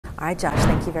All right, Josh,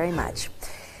 thank you very much.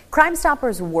 Crime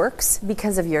Stoppers works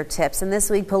because of your tips, and this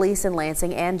week police in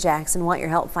Lansing and Jackson want your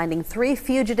help finding 3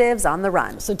 fugitives on the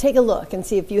run. So take a look and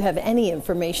see if you have any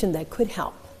information that could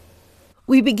help.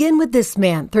 We begin with this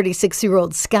man,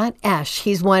 36-year-old Scott Ash.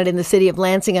 He's wanted in the city of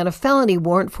Lansing on a felony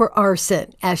warrant for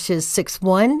arson. Ash is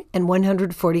 6'1" and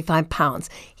 145 pounds.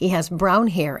 He has brown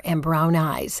hair and brown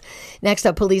eyes. Next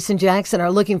up, police in Jackson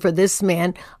are looking for this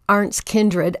man, Arntz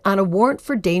Kindred, on a warrant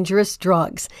for dangerous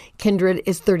drugs. Kindred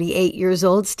is 38 years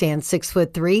old, stands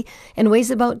 6'3", and weighs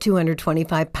about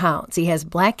 225 pounds. He has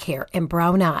black hair and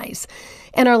brown eyes.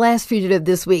 And our last fugitive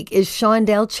this week is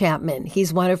Shawndell Chapman.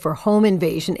 He's wanted for home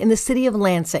invasion in the city of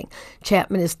Lansing.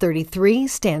 Chapman is 33,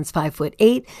 stands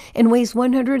 5'8", and weighs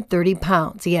 130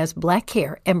 pounds. He has black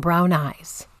hair and brown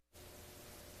eyes.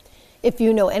 If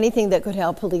you know anything that could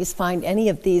help police find any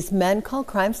of these men, call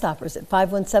Crime Stoppers at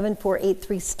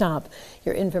 517-483-STOP.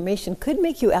 Your information could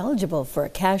make you eligible for a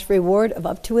cash reward of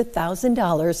up to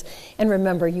 $1,000. And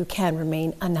remember, you can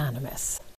remain anonymous.